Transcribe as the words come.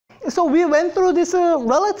so we went through this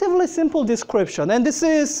relatively simple description, and this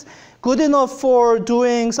is good enough for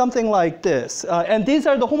doing something like this. And these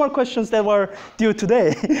are the homework questions that were due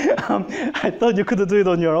today. I thought you could do it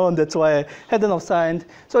on your own. That's why I had them assigned.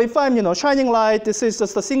 So if I'm, shining light, this is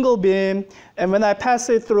just a single beam. And when I pass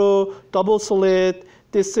it through double slit,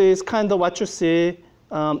 this is kind of what you see.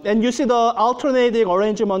 And you see the alternating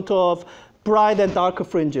arrangement of bright and dark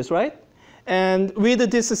fringes, right? And with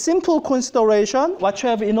this simple consideration, what you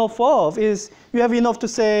have enough of is you have enough to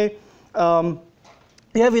say,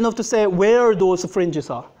 where those fringes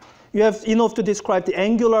are. You have enough to describe the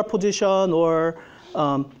angular position or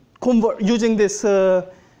using this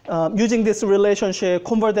relationship,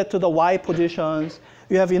 convert that to the y positions.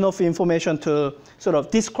 You have enough information to sort of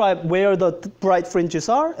describe where the bright fringes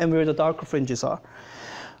are and where the dark fringes are.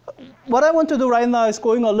 What I want to do right now is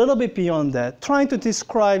going a little bit beyond that, trying to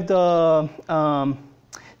describe the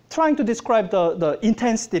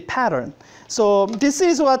intensity pattern. So this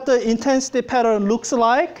is what the intensity pattern looks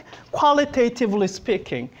like, qualitatively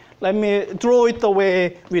speaking. Let me draw it the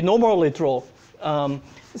way we normally draw.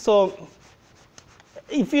 So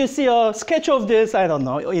if you see a sketch of this, I don't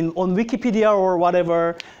know, on Wikipedia or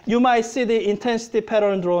whatever, you might see the intensity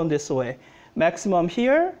pattern drawn this way. Maximum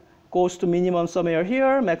here goes to minimum somewhere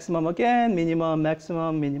here, maximum again, minimum,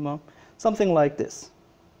 maximum, minimum, something like this.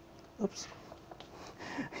 Oops.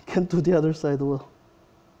 I can't do the other side well.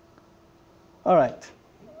 All right.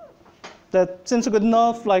 That seems good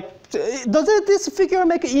enough. Does this figure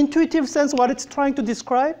make intuitive sense what it's trying to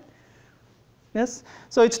describe? Yes?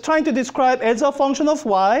 So it's trying to describe as a function of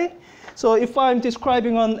y. So if I'm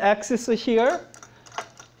describing an axis here,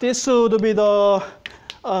 this would be the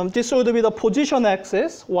position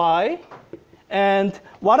axis, y. And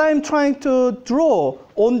what I'm trying to draw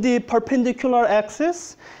on the perpendicular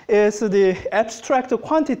axis is the abstract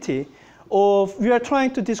quantity of, we are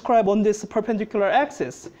trying to describe on this perpendicular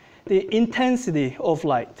axis, the intensity of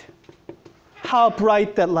light, how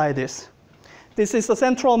bright that light is. This is the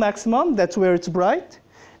central maximum, that's where it's bright.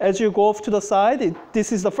 As you go off to the side,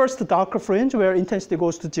 this is the first darker fringe where intensity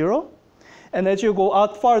goes to 0. And as you go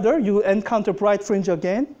out farther, you encounter bright fringe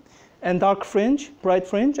again, and dark fringe, bright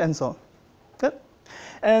fringe, and so on. Okay?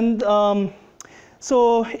 And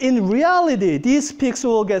so in reality, these peaks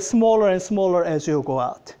will get smaller and smaller as you go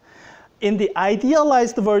out. In the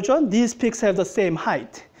idealized version, these peaks have the same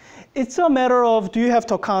height. It's a matter of, do you have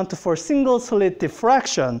to account for single slit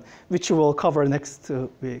diffraction, which we'll cover next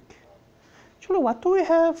week. Actually, what do we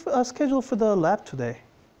have scheduled for the lab today?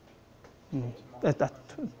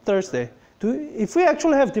 Thursday. If we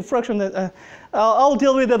actually have diffraction, I'll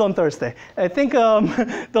deal with it on Thursday. I think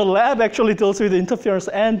the lab actually deals with interference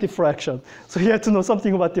and diffraction. So you have to know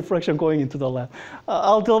something about diffraction going into the lab.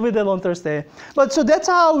 I'll deal with it on Thursday. But so that's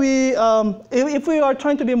how we, if we are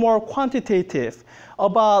trying to be more quantitative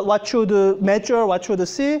about what should measure, what should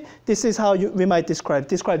see, this is how we might describe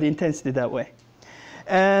the intensity that way.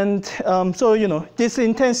 And so, this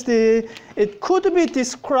intensity, it could be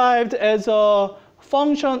described as a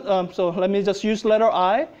function, so let me just use letter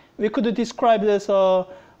I. We could describe this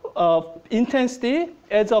intensity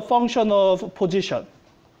as a function of position.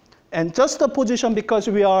 And just the position because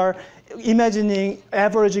we are imagining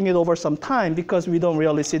averaging it over some time because we don't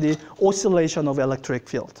really see the oscillation of electric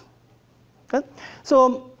field. Okay?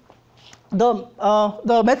 So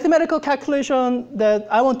the mathematical calculation that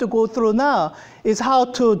I want to go through now is how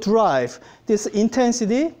to derive this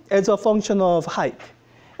intensity as a function of height.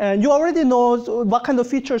 And you already know what kind of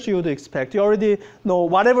features you would expect. You already know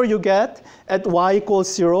whatever you get at y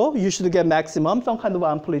equals 0, you should get maximum, some kind of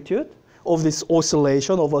amplitude of this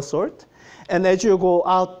oscillation of a sort. And as you go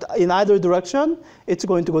out in either direction, it's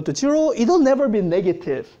going to go to 0. It'll never be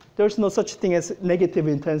negative. There's no such thing as negative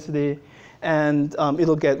intensity. And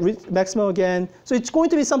it'll get maximum again. So it's going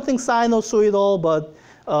to be something sinusoidal, but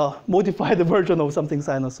modified version of something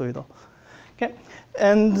sinusoidal. Okay?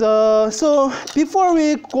 And so before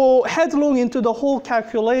we go headlong into the whole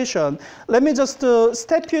calculation, let me just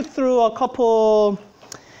step you through a couple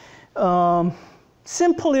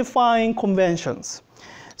simplifying conventions.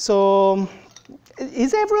 So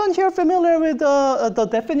is everyone here familiar with the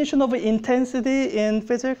definition of intensity in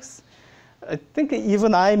physics? I think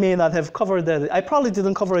even I may not have covered that. I probably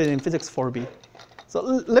didn't cover it in Physics 4B. So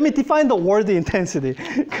let me define the word intensity,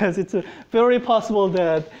 because it's very possible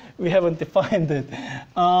that we haven't defined it.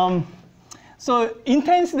 So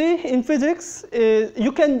intensity in physics,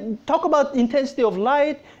 you can talk about intensity of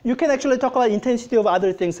light. You can actually talk about intensity of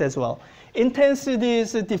other things as well. Intensity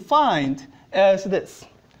is defined as this: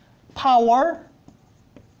 power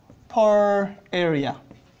per area.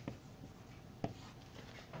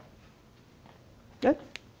 Okay?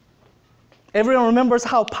 Everyone remembers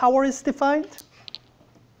how power is defined?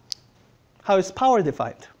 How is power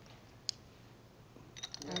defined?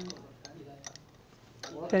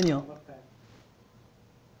 Daniel.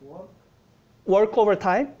 Work over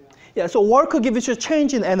time? Yeah, so work gives you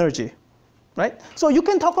change in energy, right? So you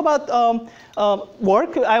can talk about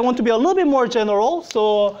work. I want to be a little bit more general.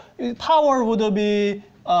 So power would be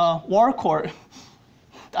work, or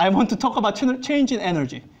I want to talk about change in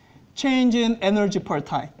energy. Change in energy per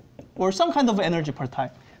time, or some kind of energy per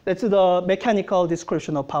time. That's the mechanical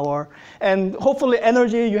description of power. And hopefully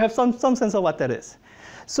energy, you have some sense of what that is.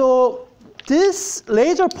 So this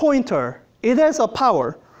laser pointer, it has a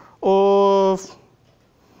power of,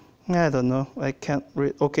 I don't know, I can't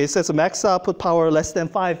read. Okay, it says max output power less than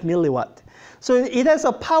 5 milliwatt. So it has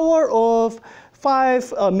a power of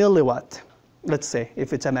 5 milliwatt, let's say,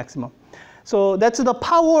 if it's a maximum. So that's the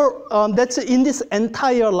power that's in this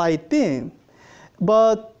entire light beam.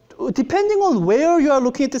 But depending on where you are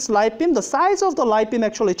looking at this light beam, the size of the light beam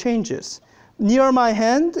actually changes. Near my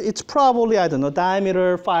hand, it's probably, I don't know,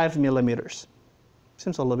 diameter 5 millimeters.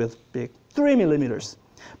 Seems a little bit big, 3 millimeters.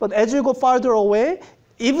 But as you go farther away,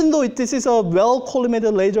 even though this is a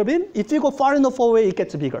well-collimated laser beam, if you go far enough away, it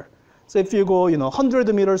gets bigger. So if you go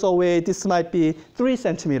 100 meters away, this might be 3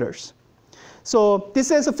 centimeters. So this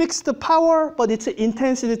has a fixed power, but its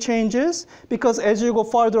intensity changes because as you go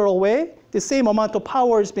farther away, the same amount of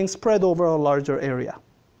power is being spread over a larger area.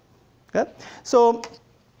 Okay? So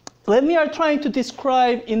when we are trying to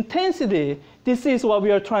describe intensity, this is what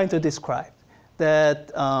we are trying to describe.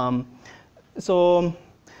 That, so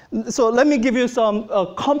let me give you some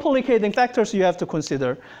complicating factors you have to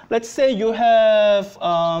consider. Let's say you have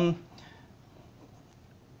I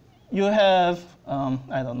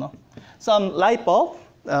don't know, some light bulb.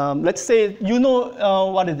 Let's say you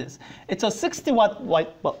know what it is. It's a 60 watt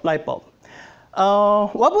light bulb.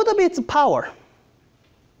 What would be its power?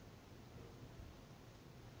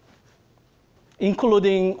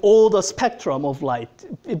 Including all the spectrum of light,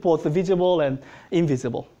 both visible and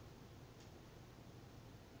invisible.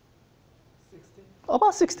 60?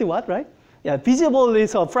 About 60 watt, right? Yeah, visible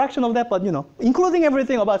is a fraction of that, but including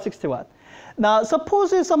everything, about 60 watt. Now,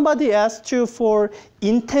 suppose if somebody asked you for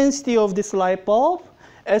intensity of this light bulb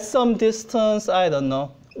at some distance, I don't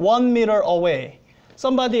know, 1 meter away.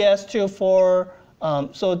 Somebody asked you for,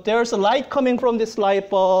 so there's a light coming from this light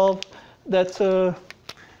bulb that's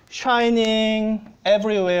shining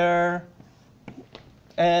everywhere,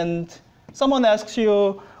 and someone asks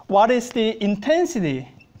you, what is the intensity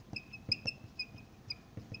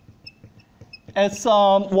at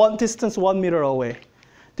some distance 1 meter away?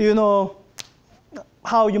 Do you know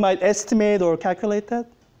how you might estimate or calculate that?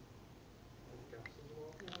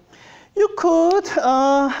 You could.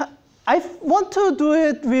 I want to do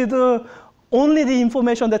it with only the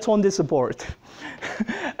information that's on this board.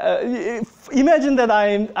 Imagine that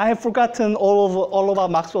I have forgotten all about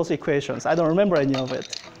Maxwell's equations. I don't remember any of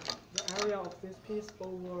it. The area of this piece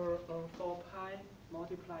over 4 pi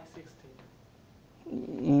multiply 60.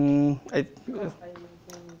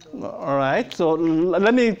 All right, so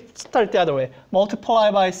let me start the other way.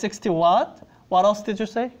 Multiply by 60 watt. What else did you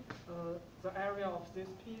say? The area of this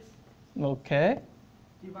piece. Okay.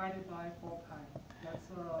 Divided by 4 pi. That's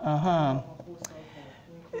a whole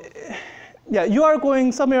circle. Yeah, you are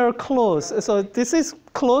going somewhere close. So this is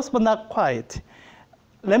close, but not quite.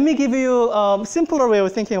 Let me give you a simpler way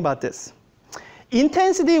of thinking about this.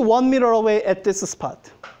 Intensity 1 meter away at this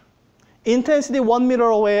spot. Intensity 1 meter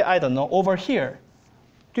away, I don't know, over here.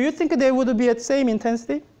 Do you think they would be at same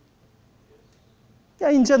intensity?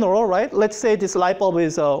 Yeah, in general, right? Let's say this light bulb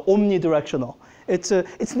is omnidirectional.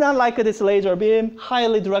 It's not like this laser beam,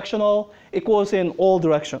 highly directional. It goes in all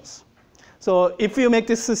directions. So if you make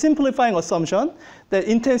this simplifying assumption that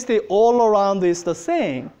intensity all around is the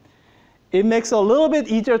same, it makes it a little bit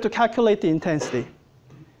easier to calculate the intensity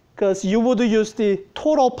because you would use the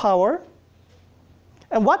total power.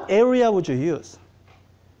 And what area would you use?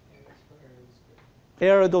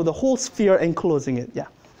 Area of the whole sphere enclosing it, yeah.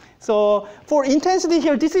 So for intensity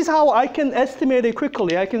here, this is how I can estimate it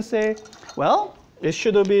quickly. I can say, well, it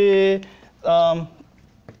should be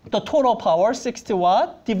the total power, 60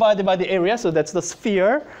 watt, divided by the area, so that's the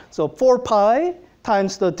sphere. So 4 pi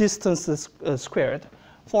times the distance squared.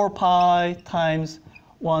 4 pi times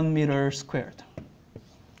 1 meter squared.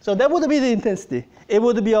 So that would be the intensity. It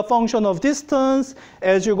would be a function of distance.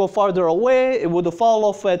 As you go farther away, it would fall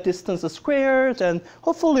off at distance squared, and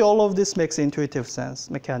hopefully all of this makes intuitive sense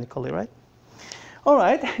mechanically, right? All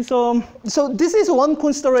right, so this is one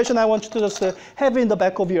consideration I want you to just have in the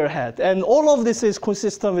back of your head. And all of this is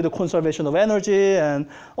consistent with the conservation of energy and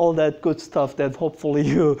all that good stuff that hopefully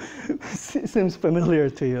you seems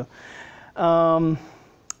familiar to you.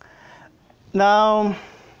 Now,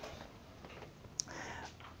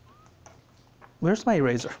 where's my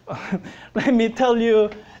eraser? Let me tell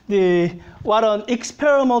you what an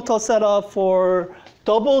experimental setup for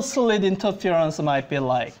double-slit interference might be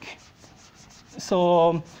like.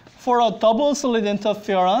 So for a double-slit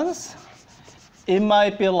interference, it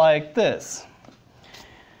might be like this.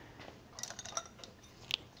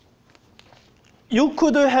 You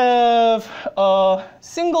could have a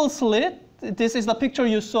single slit. This is the picture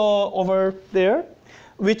you saw over there,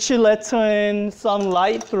 which lets in some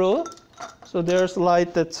light through. So there's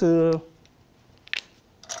light that's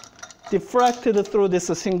diffracted through this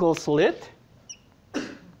single slit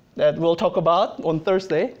that we'll talk about on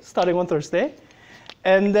Thursday, starting on Thursday.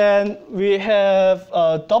 And then we have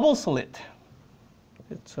a double slit.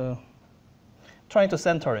 It's trying to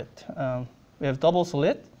center it. We have double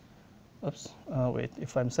slit. Oops, wait,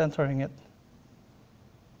 if I'm centering it.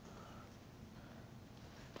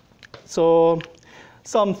 So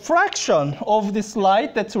some fraction of this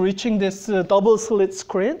light that's reaching this double slit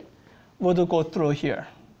screen would go through here.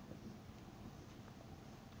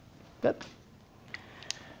 That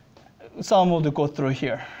some would go through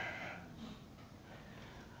here.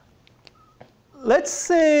 Let's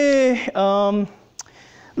say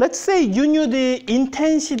you knew the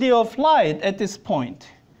intensity of light at this point.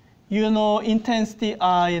 You know intensity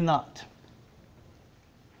I naught.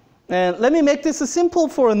 And let me make this simple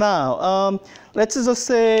for now. Let's just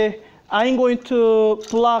say I'm going to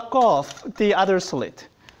block off the other slit.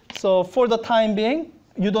 So for the time being,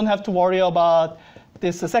 you don't have to worry about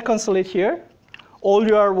this second slit here. All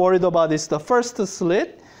you are worried about is the first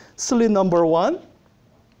slit, slit number 1.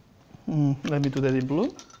 Let me do that in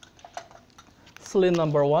blue. Slit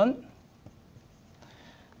number 1.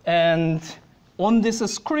 And on this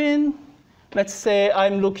screen, let's say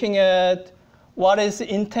I'm looking at what is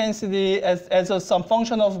intensity as some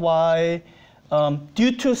function of y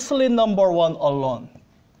due to slit number 1 alone.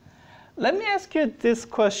 Let me ask you this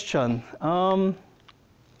question.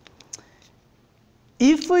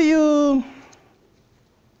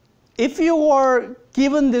 If you were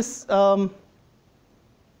given this,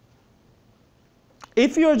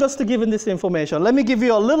 if you're just given this information, let me give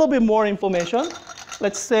you a little bit more information.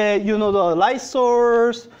 Let's say you know the light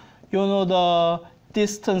source, you know the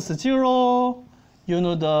distance 0, you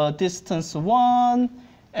know the distance 1,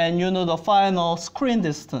 and you know the final screen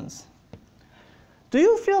distance. Do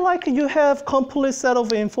you feel like you have complete set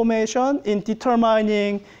of information in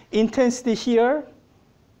determining intensity here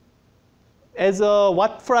as a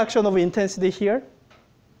what fraction of intensity here?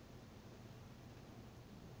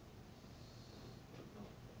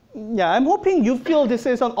 Yeah, I'm hoping you feel this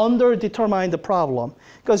is an underdetermined problem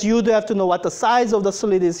because you'd have to know what the size of the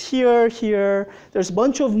slit is here, here. There's a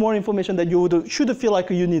bunch of more information that you should feel like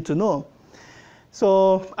you need to know.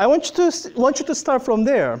 So I want you to start from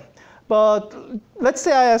there. But let's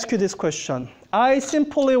say I ask you this question. I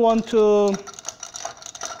simply want to,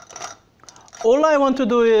 all I want to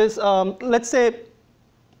do is, let's say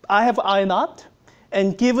I have I naught,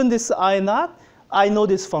 and given this I naught, I know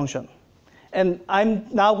this function. And I'm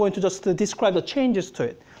now going to just describe the changes to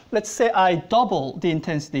it. Let's say I double the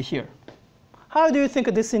intensity here. How do you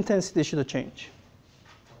think this intensity should change?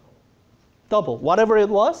 Double. Whatever it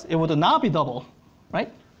was, it would not be double,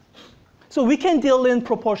 right? So we can deal in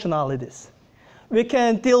proportionalities. We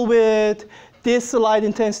can deal with this light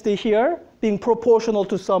intensity here being proportional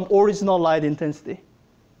to some original light intensity.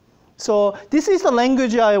 So this is the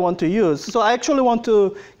language I want to use. So I actually want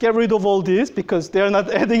to get rid of all these because they're not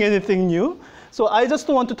adding anything new. So I just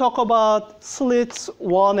want to talk about slits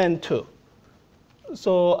 1 and 2.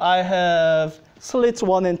 So I have slits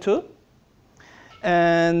 1 and 2.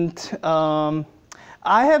 And I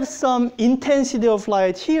have some intensity of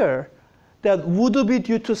light here that would be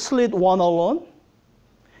due to slit 1 alone,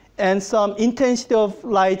 and some intensity of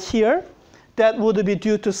light here that would be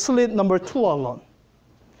due to slit number 2 alone.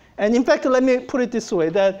 And in fact, let me put it this way,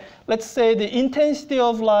 that let's say the intensity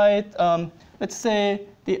of light, let's say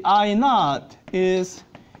the I naught is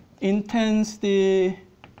intensity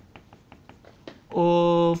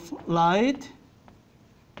of light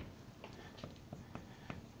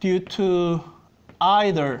due to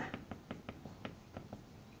either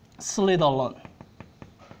slit alone.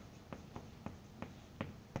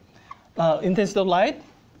 Intensity of light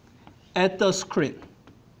at the screen.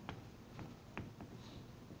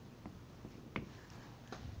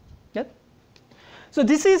 Yep. So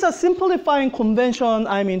this is a simplifying convention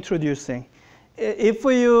I'm introducing. If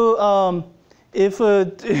you if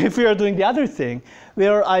we are doing the other thing,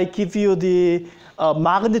 where I give you the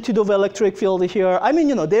magnitude of electric field here, I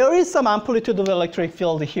mean, there is some amplitude of electric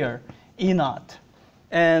field here, E naught.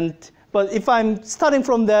 But if I'm starting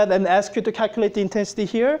from that and ask you to calculate the intensity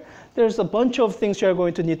here, there's a bunch of things you're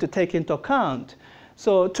going to need to take into account.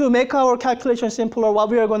 So to make our calculation simpler, what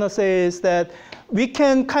we are going to say is that we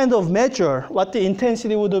can kind of measure what the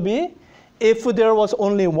intensity would be if there was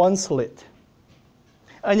only one slit.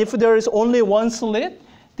 And if there is only one slit,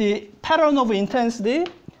 the pattern of intensity,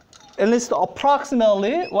 at least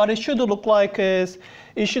approximately, what it should look like is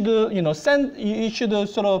it should, it should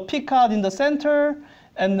sort of peak out in the center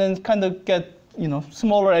and then kind of get,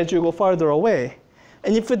 smaller as you go farther away.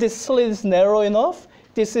 And if this slit is narrow enough,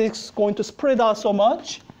 this is going to spread out so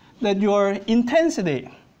much that your intensity.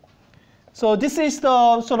 So this is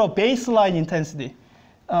the sort of baseline intensity.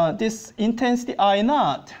 This intensity I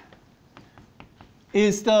naught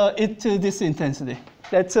is this intensity.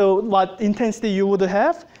 That's what intensity you would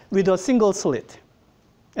have with a single slit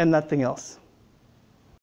and nothing else.